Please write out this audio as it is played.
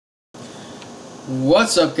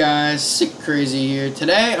What's up, guys? Sick Crazy here.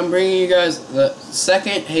 Today I'm bringing you guys the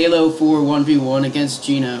second Halo 4 1v1 against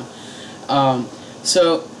Gino.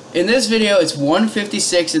 So in this video it's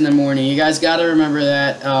 1:56 in the morning. You guys gotta remember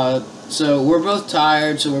that. So we're both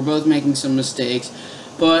tired, so we're both making some mistakes,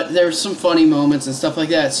 but there's some funny moments and stuff like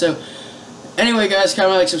that. So anyway, guys,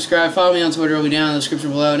 comment, like, subscribe, follow me on Twitter. It'll be down in the description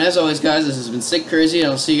below. And as always, guys, this has been Sick Crazy, and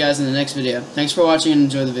I'll see you guys in the next video. Thanks for watching and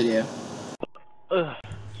enjoy the video.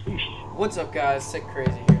 What's up, guys? Sick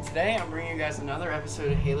Crazy here. Today I'm bringing you guys another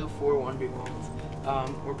episode of Halo 4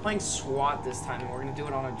 1v1. We're playing SWAT this time, and we're going to do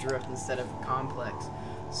it on a drift instead of complex.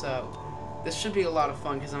 So this should be a lot of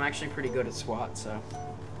fun because I'm actually pretty good at SWAT. So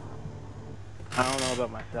I don't know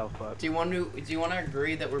about myself, but do you want to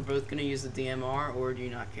agree that we're both going to use the DMR, or do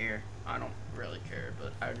you not care? I don't really care,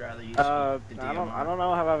 but I'd rather use the DMR. I don't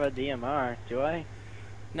know how I have a DMR. Do I?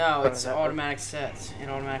 No, it's automatic sets. It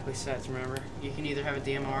automatically sets, remember? You can either have a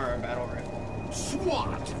DMR or a battle rifle.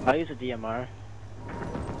 SWAT! I'll use a DMR.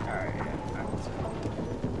 Alright, yeah.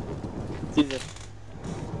 Use it.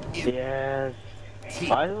 Yes.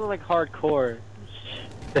 Why is it like hardcore?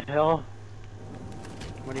 The hell?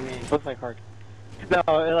 What do you mean? It looks like hard. No,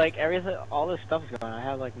 like everything, all this stuff's going. I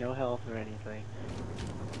have like no health or anything.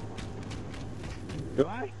 Do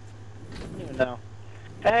I? I don't even know.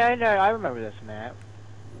 Hey, I know. I remember this map.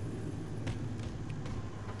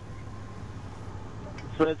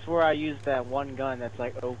 So it's where I use that one gun that's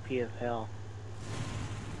like OP as hell.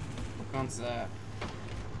 What gun's that?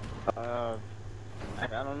 I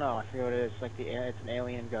don't know. I forget what it is. It's like it's an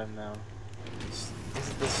alien gun though. Is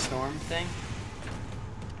it the storm thing?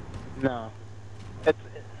 No. It's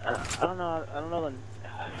I don't know. I don't know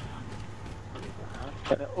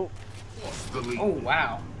the. Oh. Oh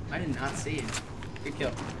wow! I did not see it. Good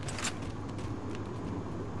kill.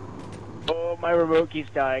 Oh, my remote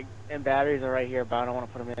keeps dying, and batteries are right here, but I don't want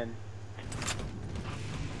to put them in.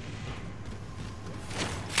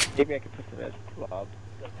 Maybe I could put them in. Well,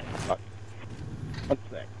 fuck. One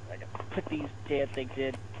sec. I can put these damn things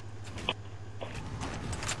in.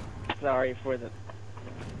 Sorry for the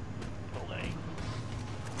delay.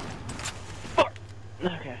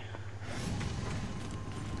 Okay.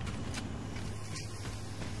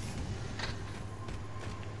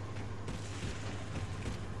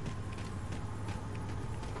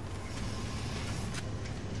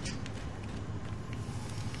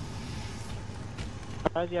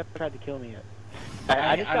 Why has you ever tried to kill me yet?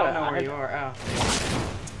 I don't know where you are. Oh.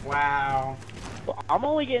 Wow. Well, I'm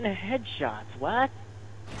only getting headshots. What?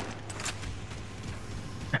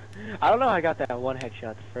 I don't know how I got that one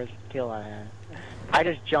headshot, the first kill I had. I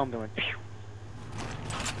just jumped and went pew.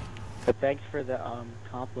 But thanks for the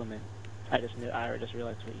compliment. I just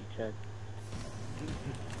realized what you said.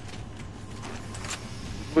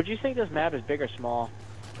 Would you think this map is big or small?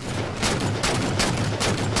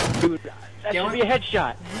 Dude, that should be a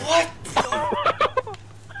headshot. What?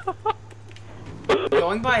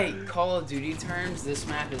 Going by Call of Duty terms, this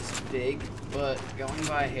map is big, but going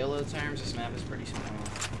by Halo terms, this map is pretty small.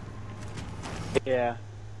 Yeah.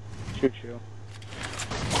 True.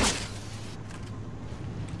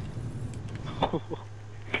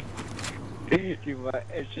 Dude,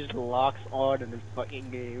 it just locks on in this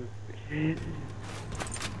fucking game.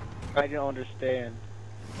 I don't understand.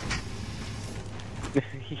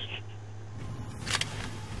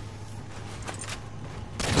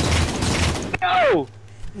 No!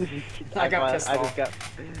 I got pissed off.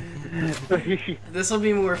 I This will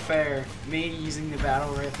be more fair. Me using the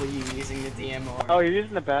battle rifle, you using the DMR. Oh, you're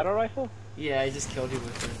using the battle rifle? Yeah, I just killed you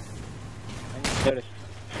with it. I didn't notice.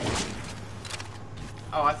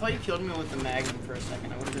 Oh, I thought you killed me with the Magnum for a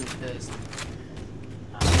second. I would have been pissed.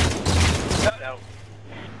 No.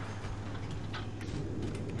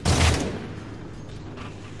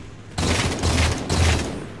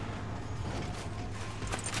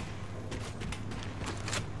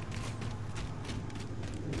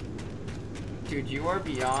 Dude, you are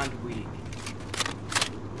beyond weak.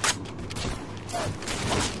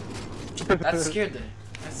 That scared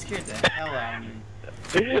the hell out of me.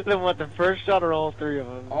 Then what, the first shot or all three of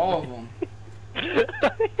them? All of them.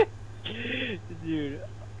 Dude.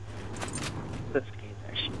 This game's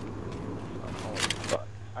actually... Holy fuck.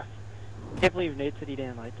 I can't believe Nate said he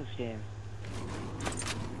didn't like this game.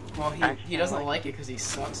 Well, he doesn't like it because he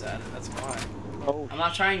sucks at it, that's why. Oh, I'm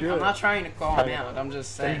not trying to call him out, I'm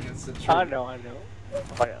just saying it's the truth. I know. I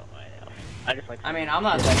just like... I mean, I'm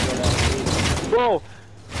not that good at it. Whoa!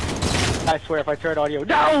 I swear if I turn audio...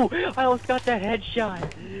 No! I almost got that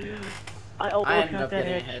headshot! I ended up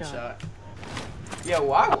getting a headshot. Yo,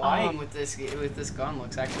 why lying with this gun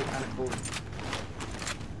looks actually kind of cool.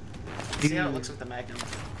 See how it looks with the Magnum?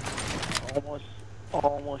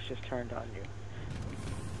 Almost just turned on you.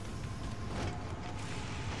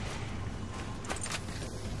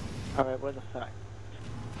 Alright, where's the fuck?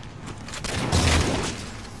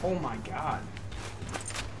 Oh my god.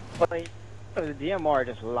 Wait, the DMR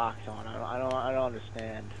just locks on. I don't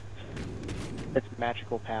understand. Its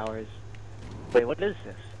magical powers. Wait, what is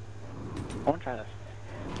this? I want to try this.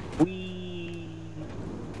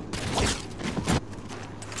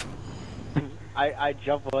 I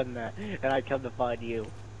jump on that and I come to find you.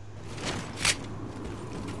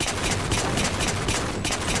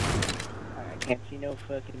 I can't see no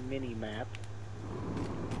fucking mini map.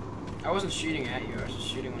 I wasn't shooting at you. I was just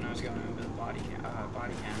shooting when I was going over the body cam.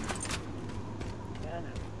 Yeah, I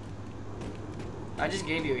know. I just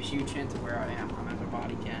gave you a huge hint of where I am. I'm at the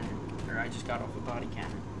body cannon, or I just got off the body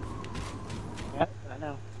cannon. Yep, I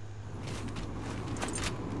know.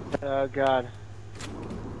 Oh god.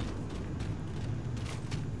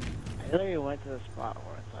 I literally went to the spot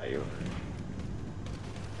where I thought you were.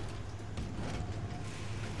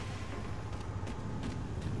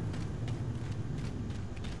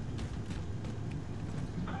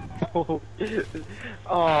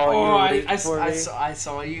 I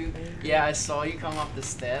saw you. Yeah, I saw you come up the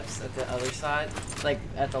steps at the other side, like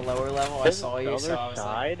at the lower level. I saw you, so I was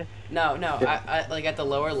like, no, I like at the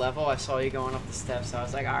lower level. I saw you going up the steps, so I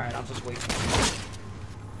was like, all right, I'll just wait.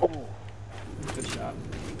 Oh, good shot.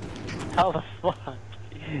 How the fuck?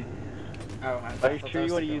 Oh, are you sure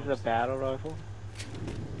you want to use a battle rifle?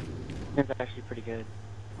 It's actually pretty good.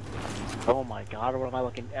 Oh my god, what am I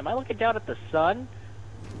looking? Am I looking down at the sun?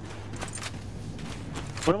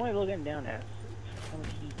 What am I looking down at? So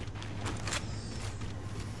much heat.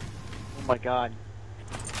 Oh my god.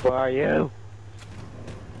 Where are you?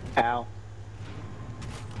 Ow.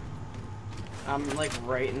 I'm like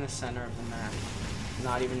right in the center of the map.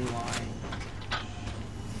 Not even lying.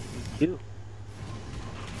 You?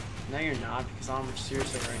 No, you're not, because I'm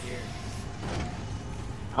seriously right here.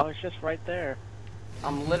 I was just right there.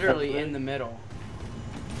 I'm literally in the middle.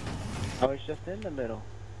 I was just in the middle.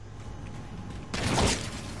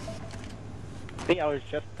 See, I was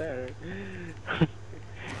just there.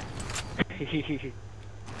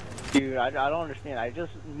 Dude, I don't understand. I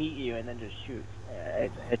just meet you and then just shoot.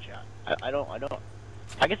 It's a headshot. I don't.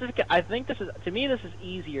 I guess I think this is, to me, this is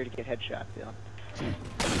easier to get headshots in.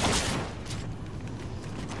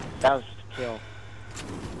 That was just a kill.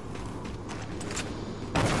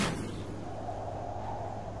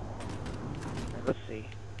 Let's see.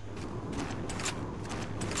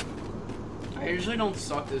 I usually don't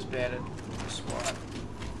suck this bad at SWAT.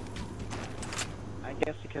 I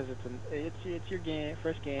guess because it's your game,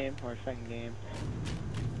 first game or second game.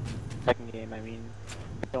 Second game, I mean,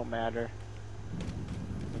 it don't matter.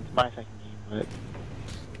 It's my second game, but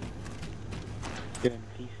good and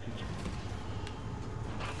decent.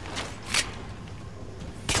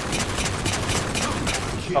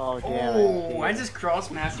 Oh damn! Oh, I just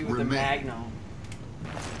cross-mapped you with the Magnum.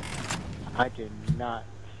 I did not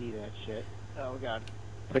see that shit. Oh god.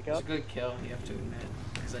 Pick up. It's a good kill, you have to admit,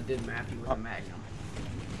 because I did map you with a Magnum.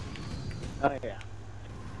 Oh yeah.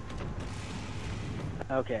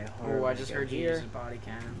 Okay. Oh, I just heard you use a body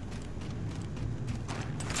cannon.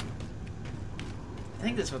 I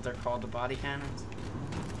think that's what they're called, the body cannons.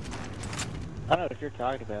 I don't know what you're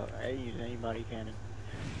talking about. I didn't use any body cannon.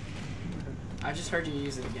 I just heard you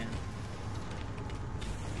use it again.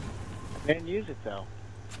 I didn't use it though.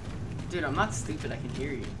 Dude, I'm not stupid, I can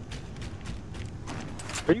hear you.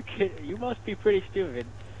 Are you kidding? You must be pretty stupid.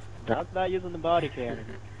 I'm not using the body cannon.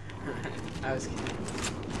 I was kidding.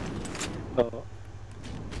 Oh.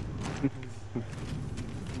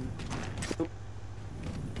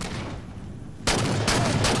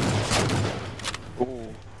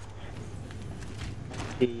 Ooh.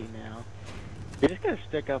 I see you now. You're just gonna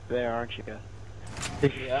stick up there, aren't you?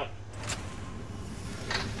 Yep.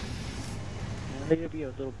 Now you'll be a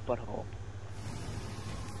little butthole.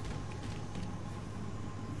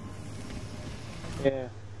 Yeah.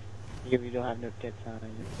 You don't have no tits on it.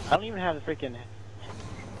 I don't even have the freaking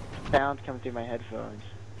sound coming through my headphones.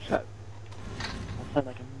 Shut. I sound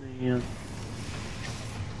like a man.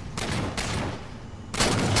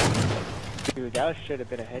 Dude, that should have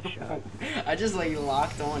been a headshot. I just like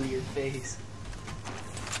locked onto your face.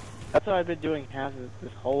 That's what I've been doing half of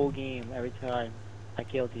this whole game. Every time I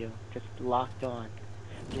killed you, just locked on.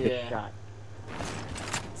 Yeah. Shot.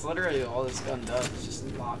 It's literally all this gun does. It just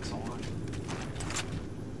locks on.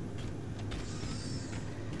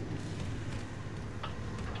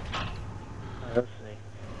 Let's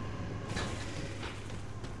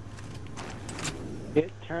see.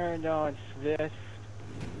 It turned on Swift.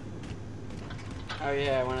 Oh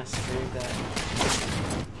yeah, I want to stream that.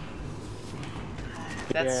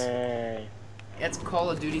 Yay. That's Call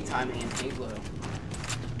of Duty time and Halo.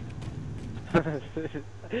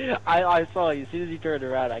 I saw you. As soon as you turned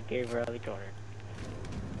around, I gave her the corner.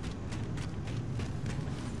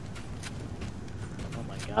 Oh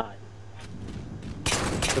my god.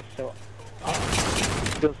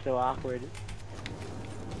 Feels so awkward.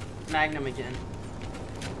 Magnum again.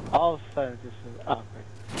 All of a sudden, this is awkward.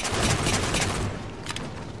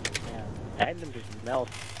 Yeah, Magnum just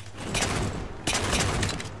melts.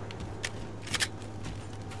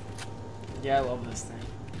 Yeah, I love this thing.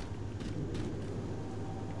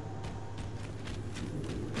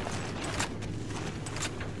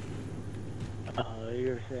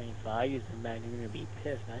 You're saying if I use the Magnum, you're gonna be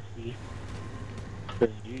pissed. I see.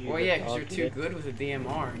 Well, yeah, because you're too good with a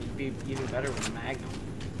DMR. You'd be even better with a Magnum.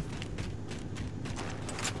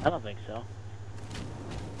 I don't think so.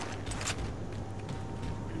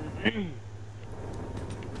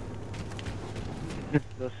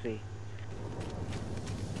 We'll see.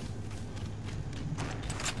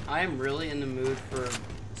 I am really in the mood for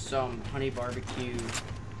some honey barbecue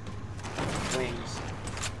wings.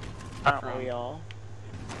 Aren't we all?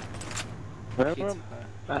 Pizza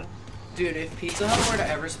Hut. Dude, if Pizza Hut were to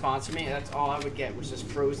ever sponsor me, that's all I would get, was just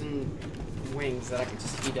frozen wings that I could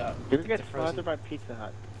just heat up. You would get sponsored by Pizza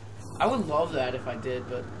Hut. I would love that if I did,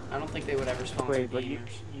 but I don't think they would ever sponsor gamers.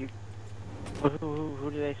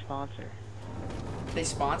 Who do they sponsor? They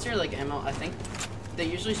sponsor like ML. I think they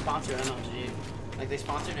usually sponsor MLG. Like they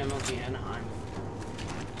sponsored MLG Anaheim.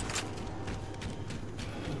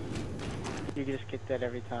 You can just get that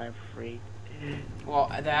every time for free. Well,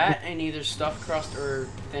 that and either stuffed crust or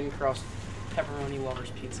thin crust pepperoni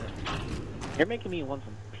lovers pizza. You're making me want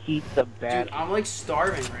some pizza bad. Dude, I'm like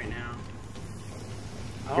starving right now.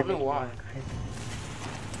 I don't know why.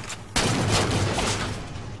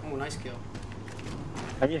 Oh, nice kill.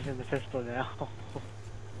 I'm using the pistol now.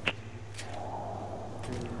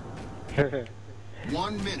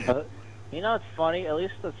 1 minute. You know what's funny? At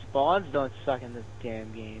least the spawns don't suck in this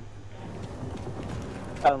damn game.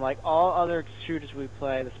 Like all other shooters we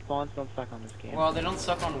play, the spawns don't suck on this game. Well, they don't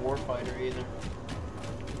suck on Warfighter either.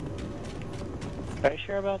 Are you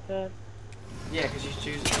sure about that? Yeah, because you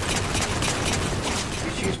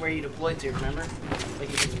choose where you deploy to, remember?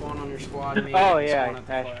 Like you can spawn on your squad. And oh yeah,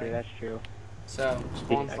 that's true, that's true. So,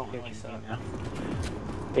 spawns don't really suck.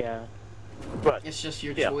 Yeah. But it's just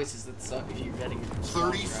your choices that suck if you're getting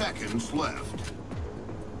 30 seconds left.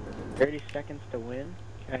 30 seconds to win?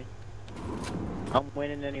 Okay. I'm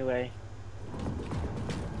winning anyway. I'm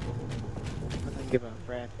gonna give a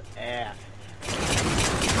rat's ass.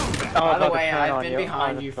 By the way, I've been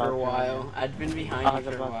behind you for a while. I've been behind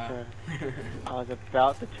you for a while. I was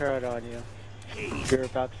about to turn on you. You're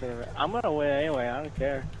about to. I'm gonna win anyway. I don't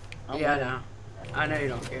care. Yeah, I know. I know you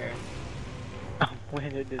don't care. I'm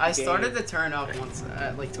winning this I started to turn up once,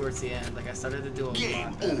 like towards the end. Like I started to do a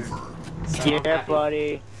lot better. So yeah,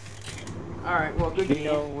 buddy. All right. Well, good game.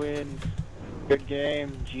 Gino wins. Good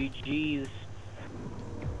game. GG's.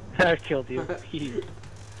 I killed you.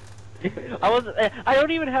 I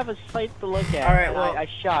don't even have a sight to look at. All right. Well, I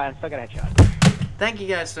shot. I'm still gonna headshot. Thank you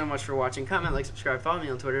guys so much for watching. Comment, like, subscribe, follow me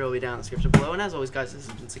on Twitter. It'll be down in the description below. And as always, guys, this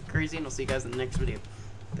has been Sick Crazy, and I'll see you guys in the next video.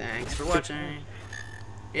 Thanks for watching.